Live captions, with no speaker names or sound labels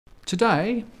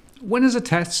Today, when is a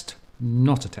test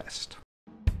not a test?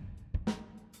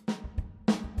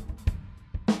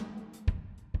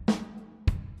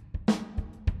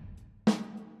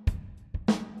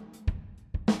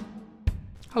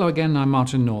 Hello again, I'm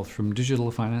Martin North from Digital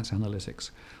Finance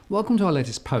Analytics. Welcome to our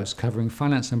latest post covering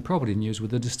finance and property news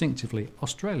with a distinctively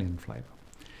Australian flavour.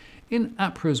 In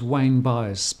APRA's Wayne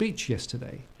Byers' speech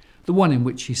yesterday, the one in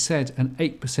which he said an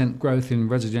 8% growth in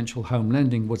residential home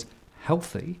lending was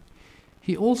healthy,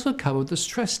 he also covered the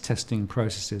stress testing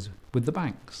processes with the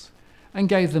banks and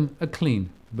gave them a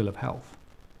clean bill of health.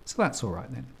 So that's all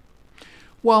right then.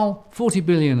 While 40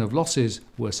 billion of losses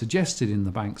were suggested in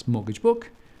the bank's mortgage book,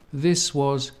 this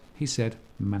was, he said,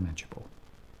 manageable.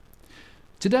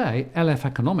 Today, LF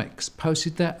Economics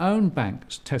posted their own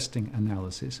bank's testing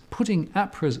analysis, putting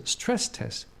APRA's stress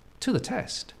test to the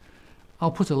test. I'll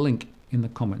put a link in the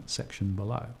comments section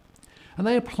below. And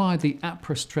they applied the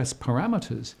APRA stress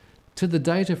parameters to the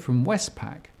data from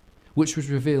Westpac, which was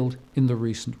revealed in the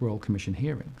recent Royal Commission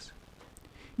hearings.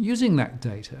 Using that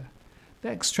data,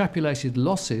 they extrapolated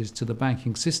losses to the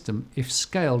banking system, if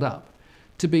scaled up,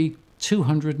 to be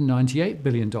 $298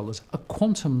 billion, a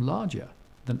quantum larger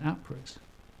than APRA's.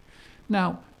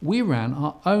 Now, we ran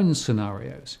our own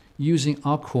scenarios using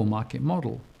our core market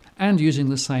model and using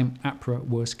the same APRA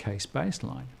worst-case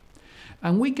baseline.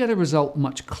 And we get a result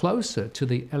much closer to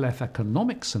the LF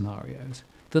Economics scenarios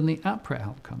than the APRA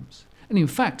outcomes. And in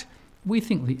fact, we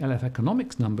think the LF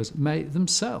Economics numbers may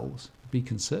themselves be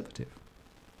conservative.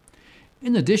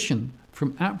 In addition,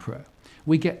 from APRA,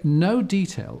 we get no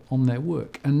detail on their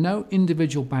work and no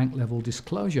individual bank level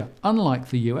disclosure, unlike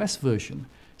the US version.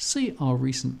 See our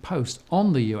recent post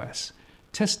on the US,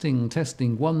 testing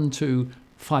 1 to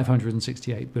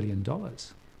 $568 billion.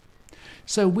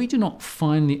 So we do not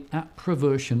find the APRA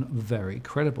version very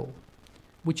credible,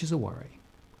 which is a worry.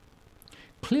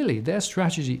 Clearly, their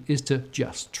strategy is to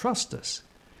just trust us,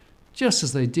 just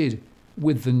as they did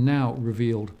with the now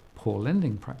revealed poor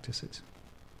lending practices.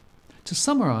 To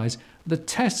summarise, the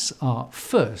tests are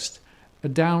first, a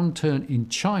downturn in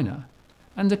China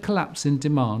and a collapse in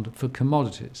demand for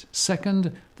commodities.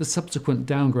 Second, the subsequent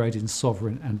downgrade in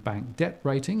sovereign and bank debt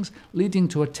ratings, leading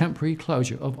to a temporary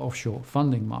closure of offshore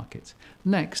funding markets.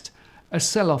 Next, a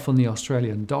sell-off on the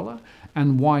Australian dollar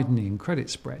and widening credit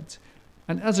spreads.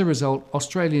 And as a result,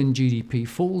 Australian GDP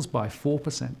falls by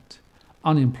 4%,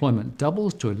 unemployment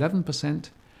doubles to 11%,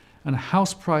 and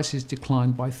house prices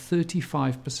decline by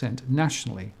 35%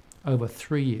 nationally over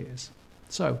 3 years.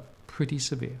 So, pretty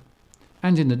severe.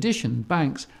 And in addition,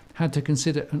 banks had to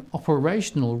consider an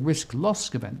operational risk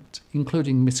loss event,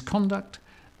 including misconduct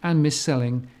and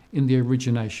mis-selling in the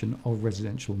origination of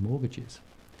residential mortgages.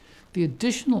 The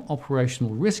additional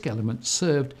operational risk element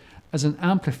served as an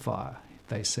amplifier,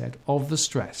 they said, of the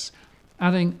stress,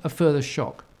 adding a further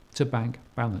shock to bank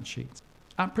balance sheets.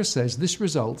 APRA says this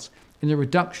results in a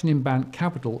reduction in bank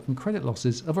capital and credit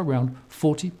losses of around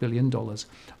 $40 billion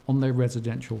on their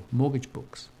residential mortgage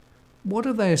books. What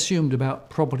have they assumed about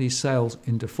property sales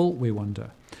in default, we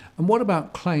wonder? And what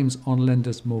about claims on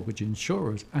lenders' mortgage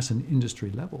insurers at an industry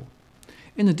level?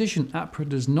 In addition, APRA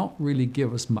does not really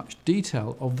give us much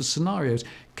detail of the scenarios.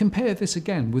 Compare this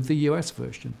again with the US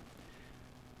version.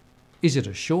 Is it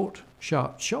a short,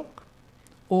 sharp shock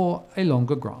or a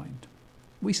longer grind?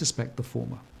 We suspect the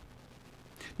former.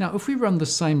 Now, if we run the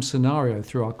same scenario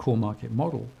through our core market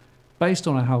model, based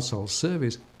on our household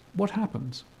surveys, what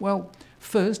happens? Well,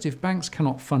 first, if banks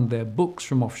cannot fund their books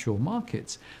from offshore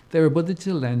markets, their ability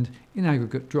to lend in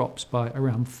aggregate drops by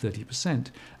around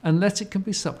 30%, unless it can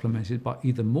be supplemented by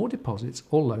either more deposits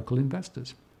or local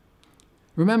investors.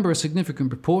 Remember, a significant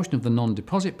proportion of the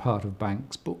non-deposit part of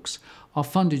banks' books are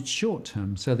funded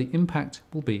short-term, so the impact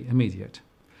will be immediate.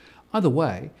 Either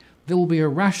way, there will be a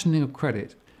rationing of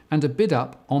credit and a bid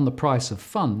up on the price of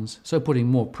funds, so putting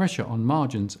more pressure on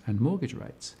margins and mortgage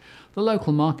rates. The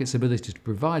local market's ability to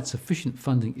provide sufficient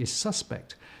funding is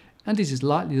suspect, and it is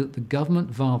likely that the government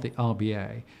via the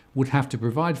RBA would have to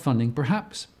provide funding,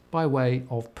 perhaps by way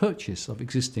of purchase of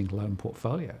existing loan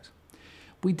portfolios.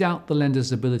 We doubt the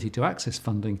lender's ability to access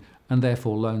funding, and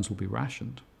therefore loans will be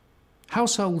rationed.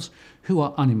 Households who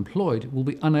are unemployed will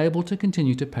be unable to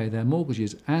continue to pay their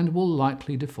mortgages and will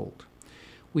likely default.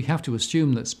 We have to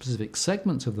assume that specific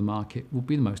segments of the market will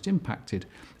be the most impacted,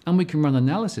 and we can run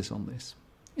analysis on this.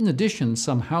 In addition,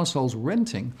 some households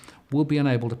renting will be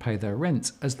unable to pay their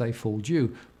rents as they fall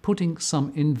due, putting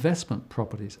some investment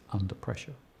properties under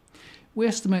pressure. We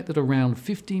estimate that around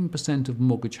 15% of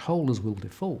mortgage holders will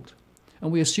default,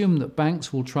 and we assume that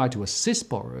banks will try to assist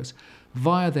borrowers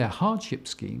via their hardship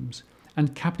schemes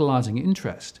and capitalising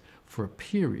interest for a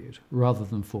period rather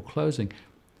than foreclosing,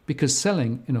 because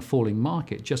selling in a falling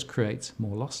market just creates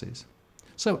more losses.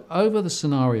 So over the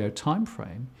scenario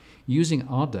timeframe, using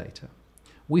our data,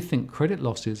 we think credit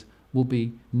losses will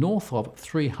be north of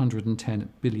 $310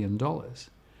 billion.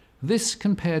 This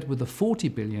compared with the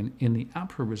 $40 billion in the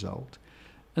APRA result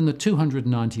and the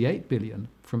 $298 billion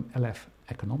from LF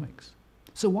Economics.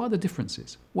 So why the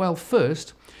differences? Well,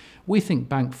 first, we think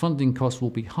bank funding costs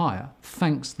will be higher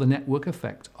thanks to the network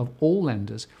effect of all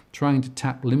lenders trying to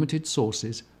tap limited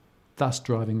sources, thus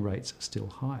driving rates still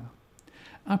higher.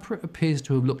 APRA appears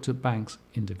to have looked at banks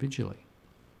individually.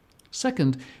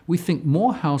 Second, we think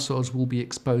more households will be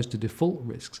exposed to default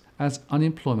risks as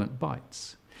unemployment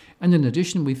bites. And in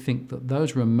addition, we think that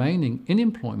those remaining in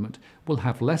employment will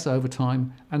have less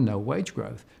overtime and no wage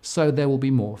growth, so there will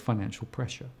be more financial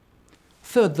pressure.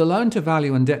 Third, the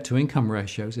loan-to-value and debt-to-income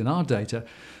ratios in our data,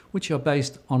 which are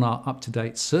based on our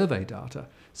up-to-date survey data,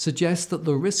 suggest that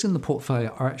the risks in the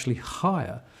portfolio are actually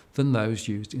higher than those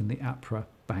used in the APRA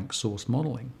bank source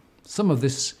modelling. Some of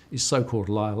this is so-called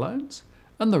liar loans,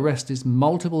 and the rest is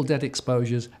multiple debt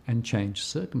exposures and changed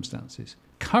circumstances.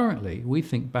 Currently, we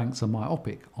think banks are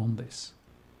myopic on this.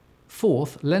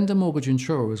 Fourth, lender mortgage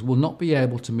insurers will not be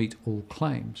able to meet all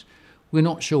claims. We're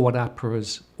not sure what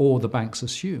APRA's or the banks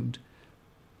assumed.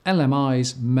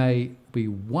 LMIs may be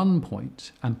one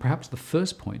point and perhaps the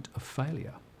first point of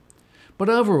failure. But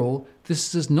overall,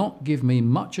 this does not give me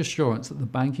much assurance that the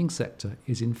banking sector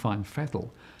is in fine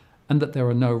fettle and that there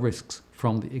are no risks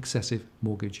from the excessive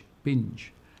mortgage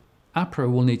binge.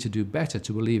 APRA will need to do better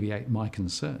to alleviate my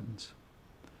concerns.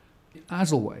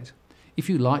 As always, if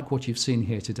you like what you've seen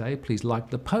here today, please like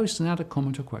the post and add a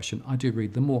comment or question. I do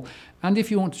read them all. And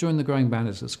if you want to join the growing band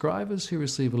of subscribers who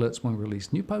receive alerts when we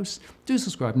release new posts, do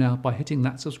subscribe now by hitting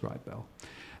that subscribe bell.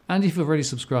 And if you've already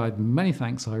subscribed, many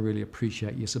thanks. I really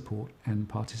appreciate your support and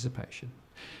participation.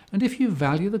 And if you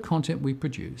value the content we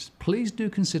produce, please do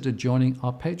consider joining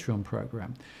our Patreon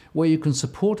program, where you can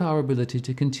support our ability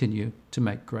to continue to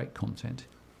make great content.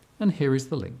 And here is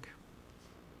the link.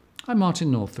 I'm Martin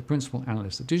North, the Principal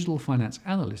Analyst at Digital Finance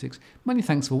Analytics. Many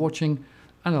thanks for watching,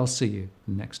 and I'll see you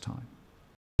next time.